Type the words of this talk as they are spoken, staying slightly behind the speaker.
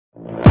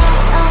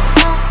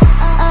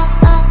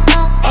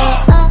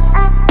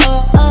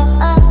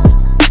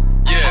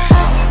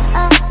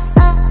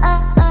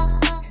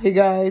Hey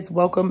guys,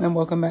 welcome and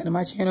welcome back to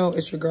my channel.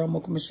 It's your girl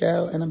Mocha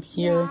Michelle and I'm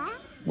here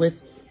with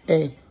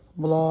a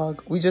vlog.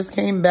 We just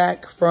came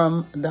back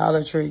from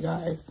Dollar Tree,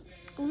 guys.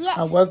 Yes.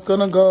 I was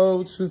gonna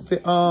go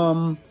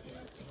to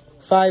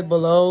Five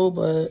Below,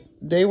 but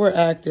they were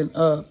acting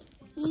up,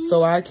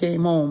 so I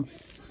came home.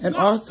 And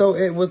also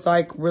it was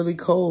like really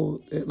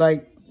cold. It,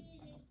 like,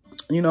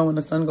 you know, when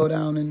the sun go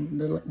down and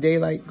the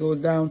daylight goes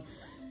down,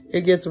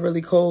 it gets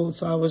really cold.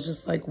 So I was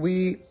just like,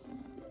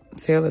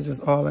 Taylor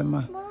just all in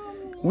my...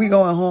 We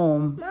going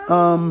home.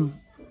 I'm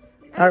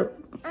cold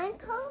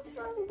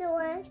from the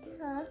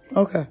winter.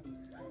 Okay.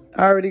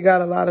 I already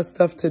got a lot of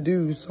stuff to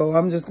do, so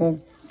I'm just going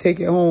to take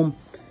it home.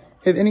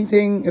 If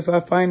anything, if I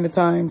find the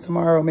time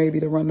tomorrow, maybe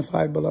to run the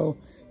Five Below.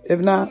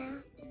 If not,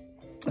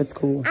 it's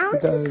cool. I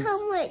want because to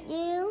come with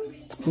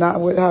you.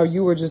 not with how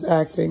you were just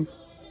acting.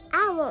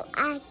 I will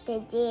act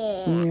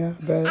again. Yeah,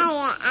 but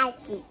I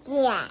act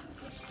again.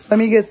 let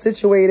me get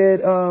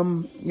situated.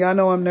 Y'all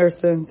know I'm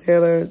nursing.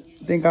 Taylor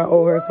think I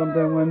owe her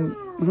something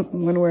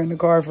when we're in the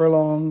car for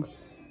long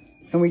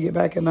and we get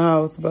back in the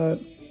house, but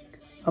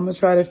I'm gonna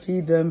try to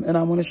feed them and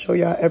I want to show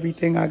y'all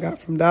everything I got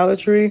from Dollar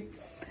Tree.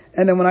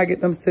 And then when I get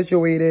them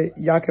situated,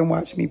 y'all can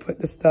watch me put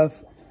the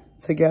stuff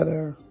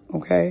together,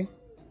 okay?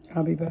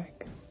 I'll be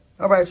back.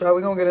 All right, y'all,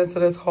 we're gonna get into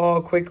this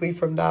haul quickly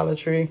from Dollar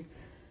Tree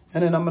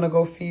and then I'm gonna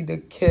go feed the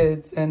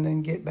kids and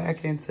then get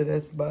back into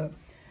this. But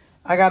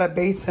I got a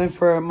basin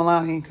for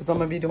Milani because I'm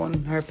gonna be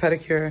doing her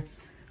pedicure.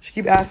 She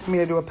keep asking me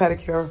to do a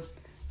pedicure.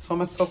 So I'm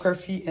going to soak her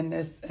feet in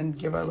this and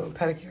give her a little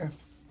pedicure.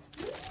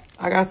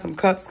 I got some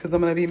cups because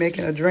I'm going to be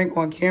making a drink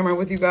on camera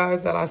with you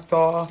guys that I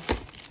saw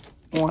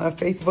on a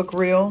Facebook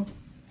reel.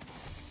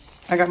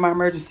 I got my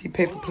emergency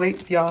paper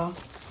plates, y'all.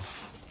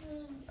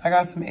 I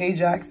got some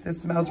Ajax. It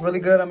smells really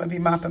good. I'm going to be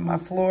mopping my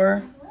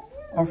floor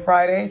on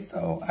Friday,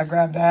 so I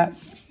grabbed that.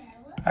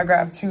 I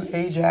grabbed 2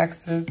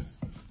 Ajaxes.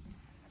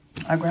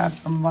 I grabbed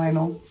some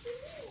vinyl.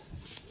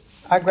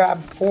 I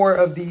grabbed 4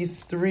 of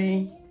these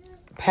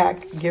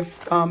 3-pack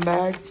gift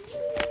bags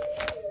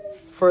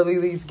for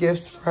Lily's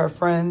gifts for her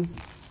friends.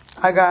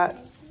 I got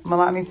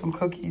Milani some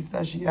cookies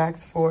that she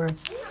asked for.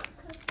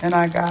 And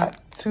I got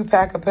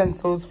 2-pack of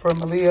pencils for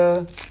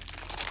Malia.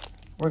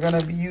 We're going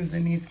to be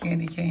using these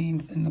candy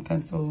canes and the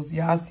pencils.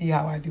 Y'all see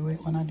how I do it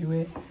when I do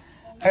it.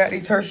 I got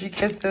these Hershey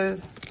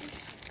Kisses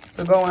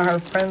to go in her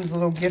friends'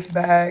 little gift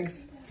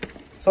bags.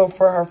 So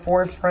for her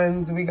 4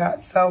 friends, we got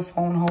cell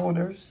phone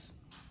holders.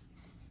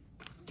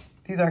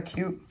 These are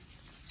cute.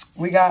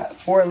 We got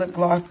 4 lip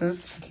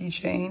glosses,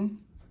 keychain.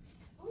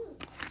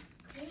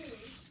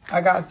 I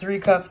got 3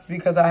 cups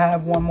because I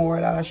have 1 more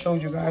that I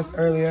showed you guys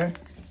earlier.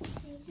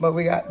 But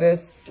we got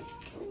this.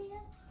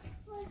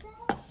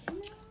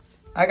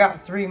 I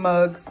got 3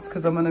 mugs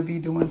because I'm going to be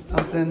doing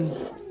something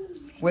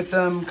with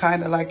them,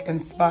 kind of like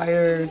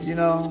inspired, you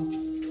know,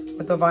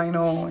 with the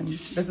vinyl. And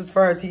this is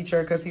for her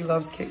teacher because he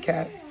loves Kit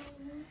Kats.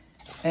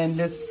 And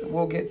this,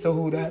 we'll get to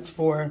who that's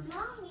for.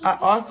 I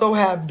also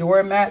have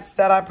doormats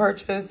that I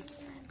purchased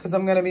because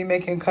I'm going to be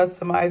making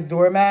customized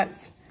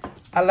doormats.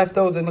 I left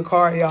those in the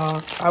car,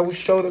 y'all. I will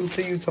show them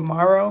to you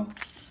tomorrow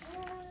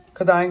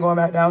because I ain't going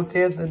back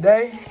downstairs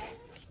today.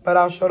 But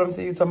I'll show them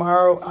to you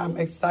tomorrow. I'm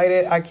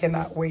excited. I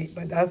cannot wait.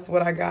 But that's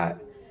what I got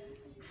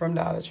from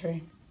Dollar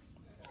Tree.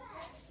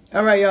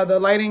 All right, y'all. The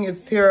lighting is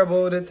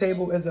terrible. The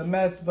table is a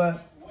mess.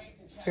 But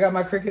I got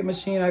my Cricut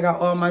machine. I got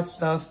all my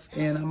stuff.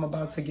 And I'm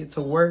about to get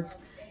to work.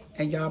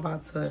 And y'all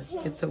about to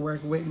get to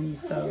work with me.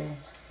 So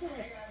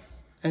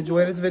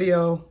enjoy this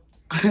video.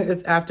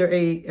 It's after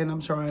 8 and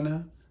I'm trying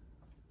to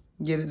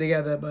get it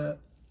together. But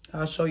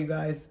I'll show you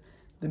guys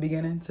the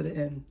beginning to the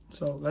end.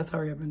 So let's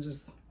hurry up and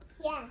just...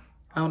 Yeah.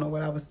 I don't know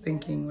what I was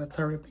thinking. Let's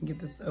hurry up and get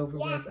this over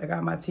with. I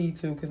got my tea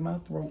too because my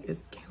throat is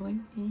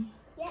killing me.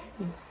 Yeah.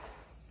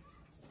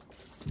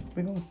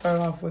 We're going to start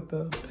off with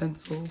the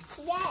pencils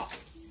Yes.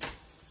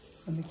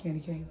 and the candy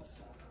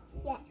canes.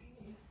 Yes.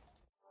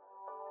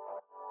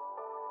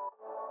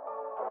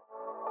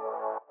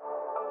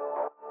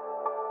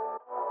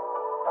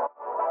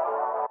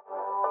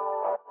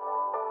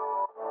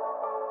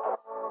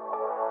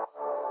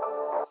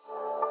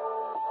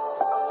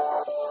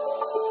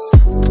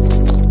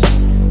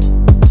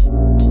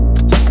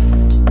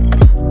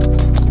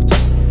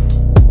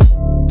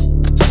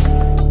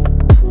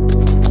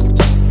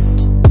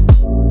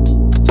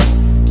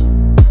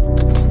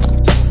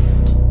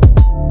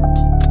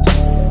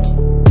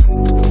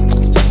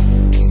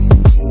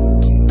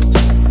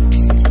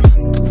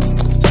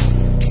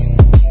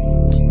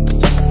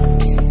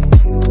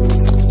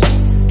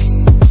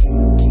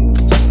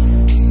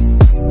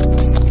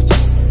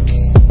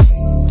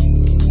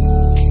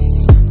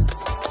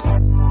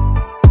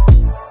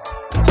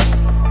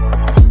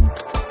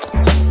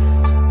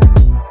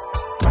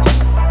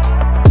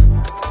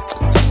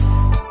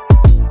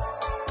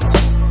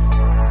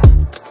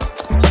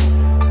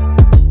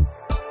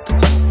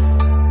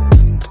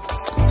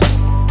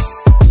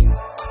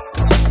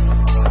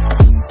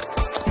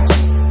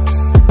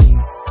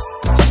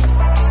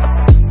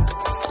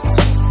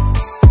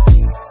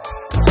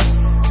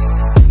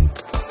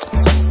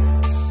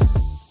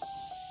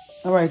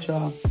 All right,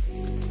 y'all.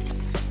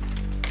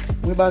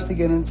 we're about to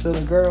get into the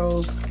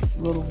girls'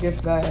 little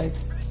gift bags.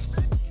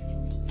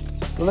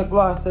 The lip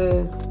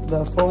glosses,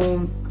 the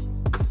phone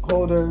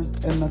holders,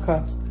 and the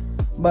cups.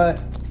 But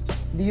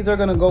these are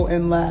gonna go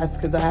in last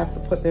because I have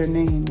to put their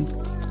names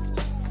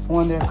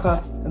on their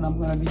cups, and I'm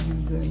gonna be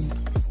using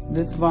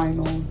this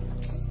vinyl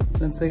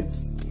since it's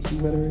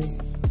glittery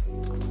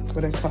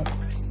for their cups.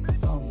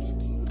 So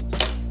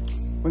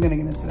we're gonna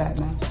get into that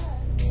now.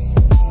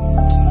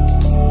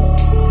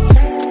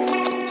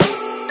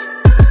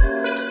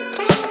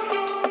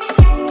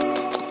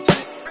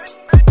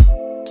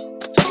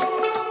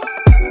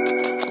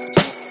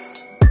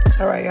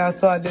 All right, y'all,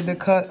 so I did the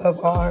cut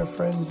of all her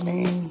friends'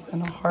 names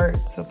and a heart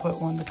to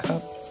put on the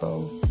cup.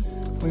 So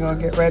we're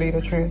gonna get ready to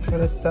transfer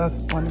the stuff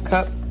on the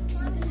cup.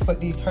 Put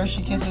these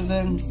Hershey Kisses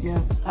in.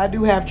 Yeah, I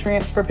do have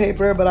transfer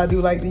paper, but I do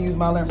like to use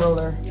my lint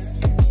roller.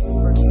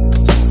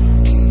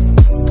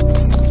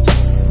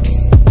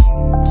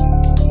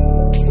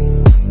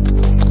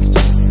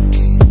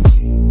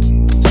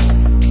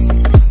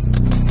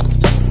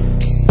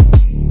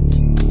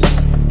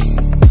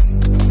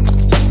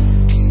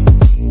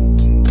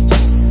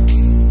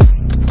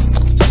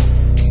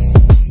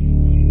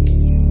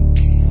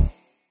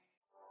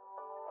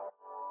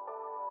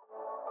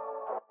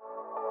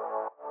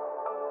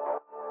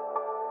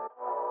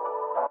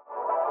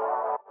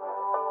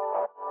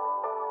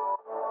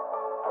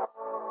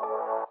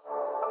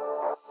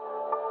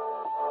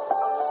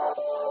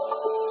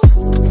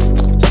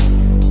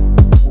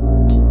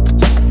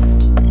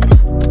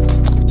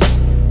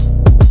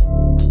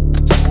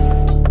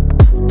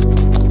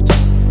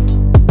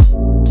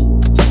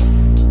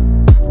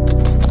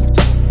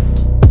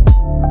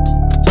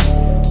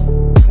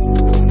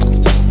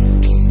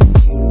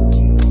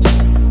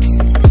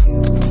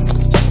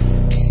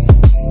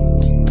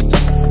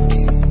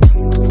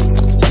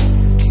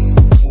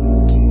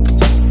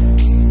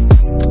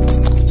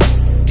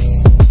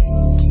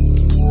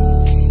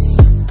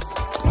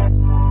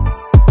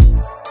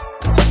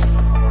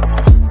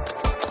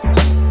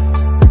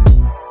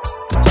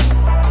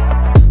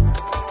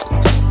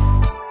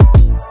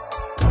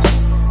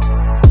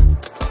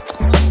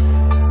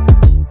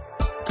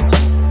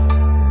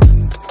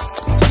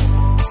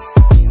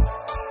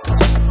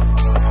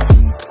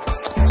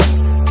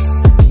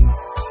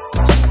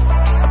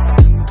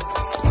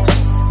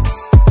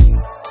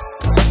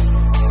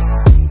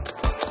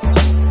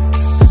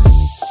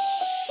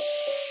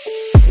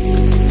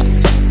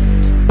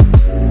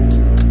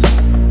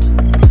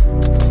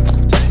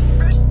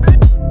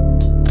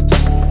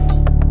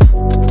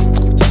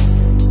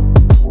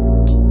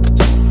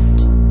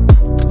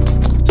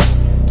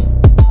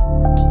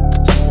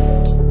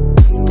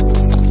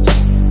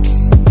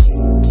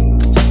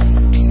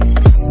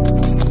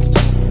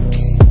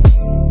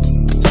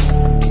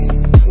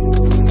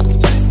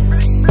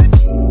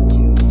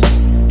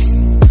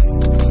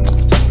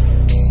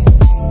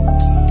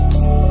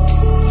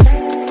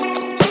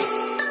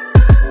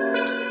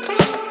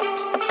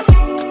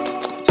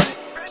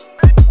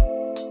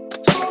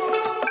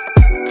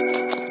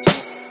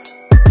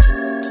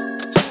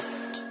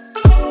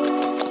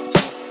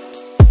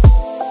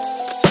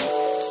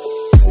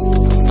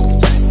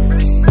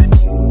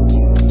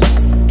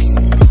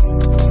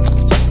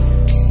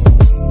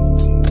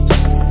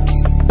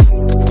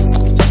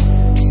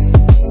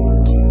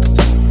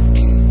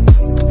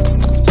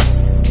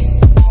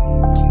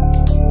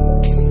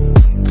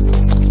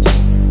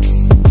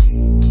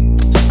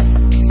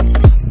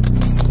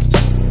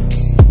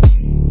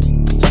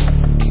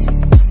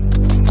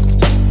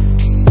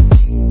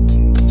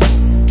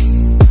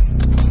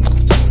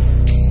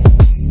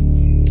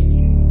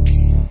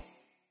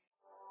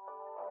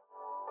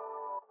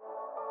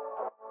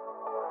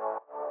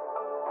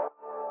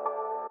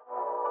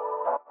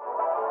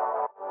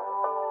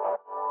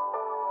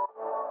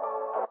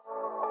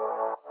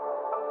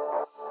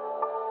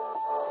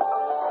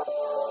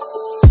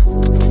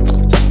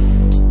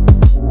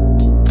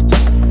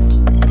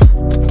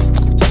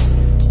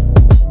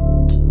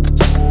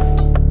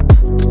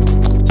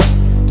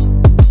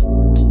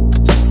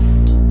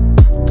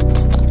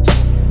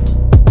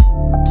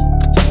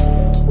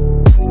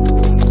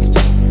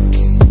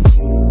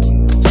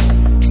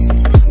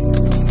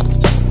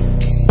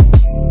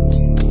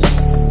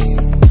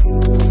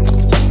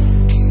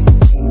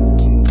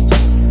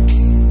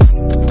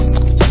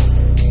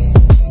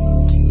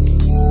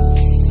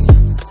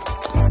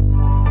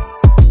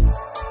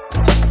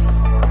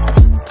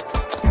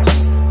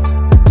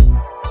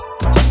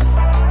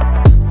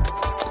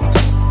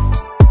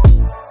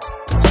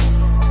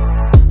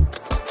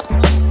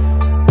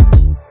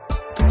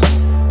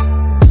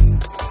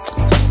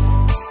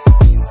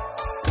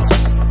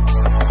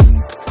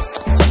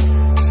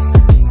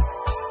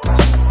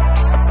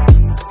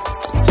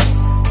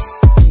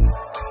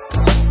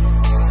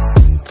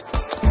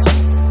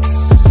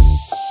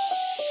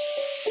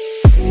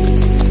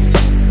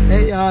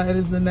 It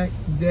is the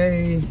next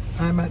day.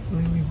 I'm at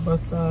Lily's bus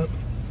stop.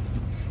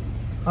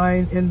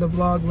 I ended the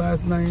vlog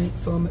last night,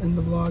 so I'm in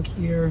the vlog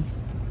here.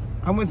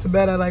 I went to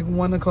bed at like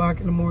 1 o'clock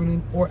in the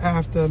morning or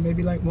after,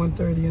 maybe like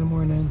 1:30 in the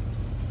morning.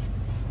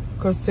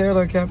 Because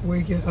Taylor kept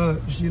waking up.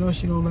 You know,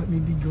 she don't let me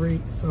be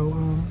great. So,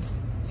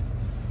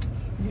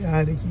 yeah, I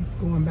had to keep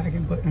going back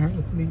and putting her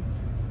to sleep.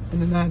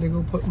 And then I had to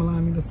go put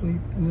Milani to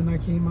sleep. And then I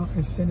came out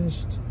and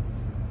finished.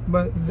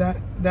 But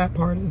that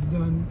part is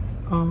done.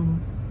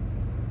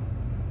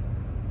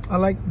 I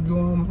like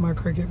doing my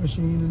Cricut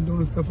machine and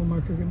doing stuff on my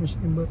Cricut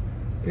machine, but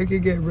it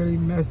could get really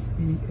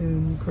messy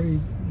and crazy.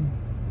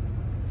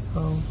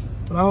 So,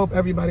 but I hope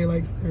everybody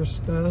likes their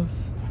stuff.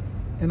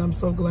 And I'm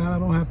so glad I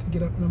don't have to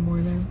get up in the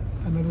morning.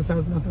 I know this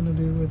has nothing to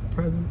do with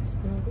presents,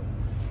 but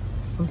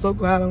I'm so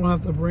glad I don't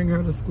have to bring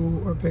her to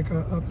school or pick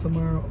her up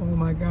tomorrow. Oh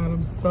my God,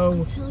 I'm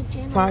so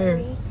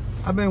tired.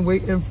 I've been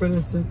waiting for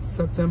this since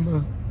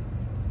September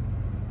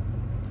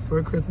for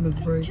a Christmas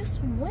break. I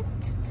just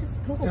went to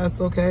school.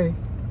 That's okay.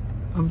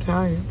 I'm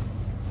tired.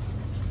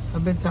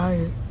 I've been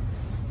tired.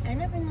 I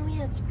never knew we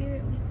had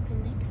Spirit Week the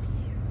next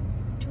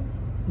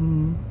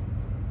year.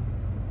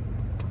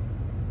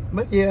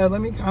 But yeah,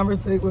 let me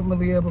conversate with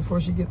Malia before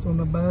she gets on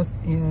the bus,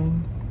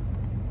 and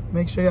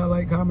make sure y'all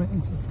like, comment,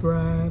 and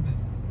subscribe.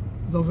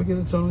 Don't forget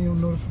to turn on your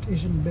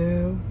notification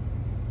bell.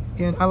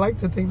 And I like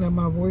to think that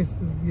my voice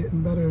is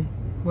getting better.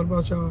 What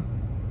about y'all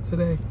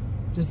today?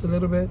 Just a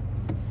little bit?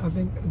 I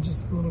think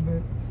just a little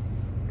bit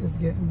is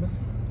getting better.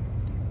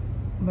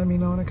 Let me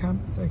know in the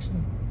comment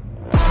section.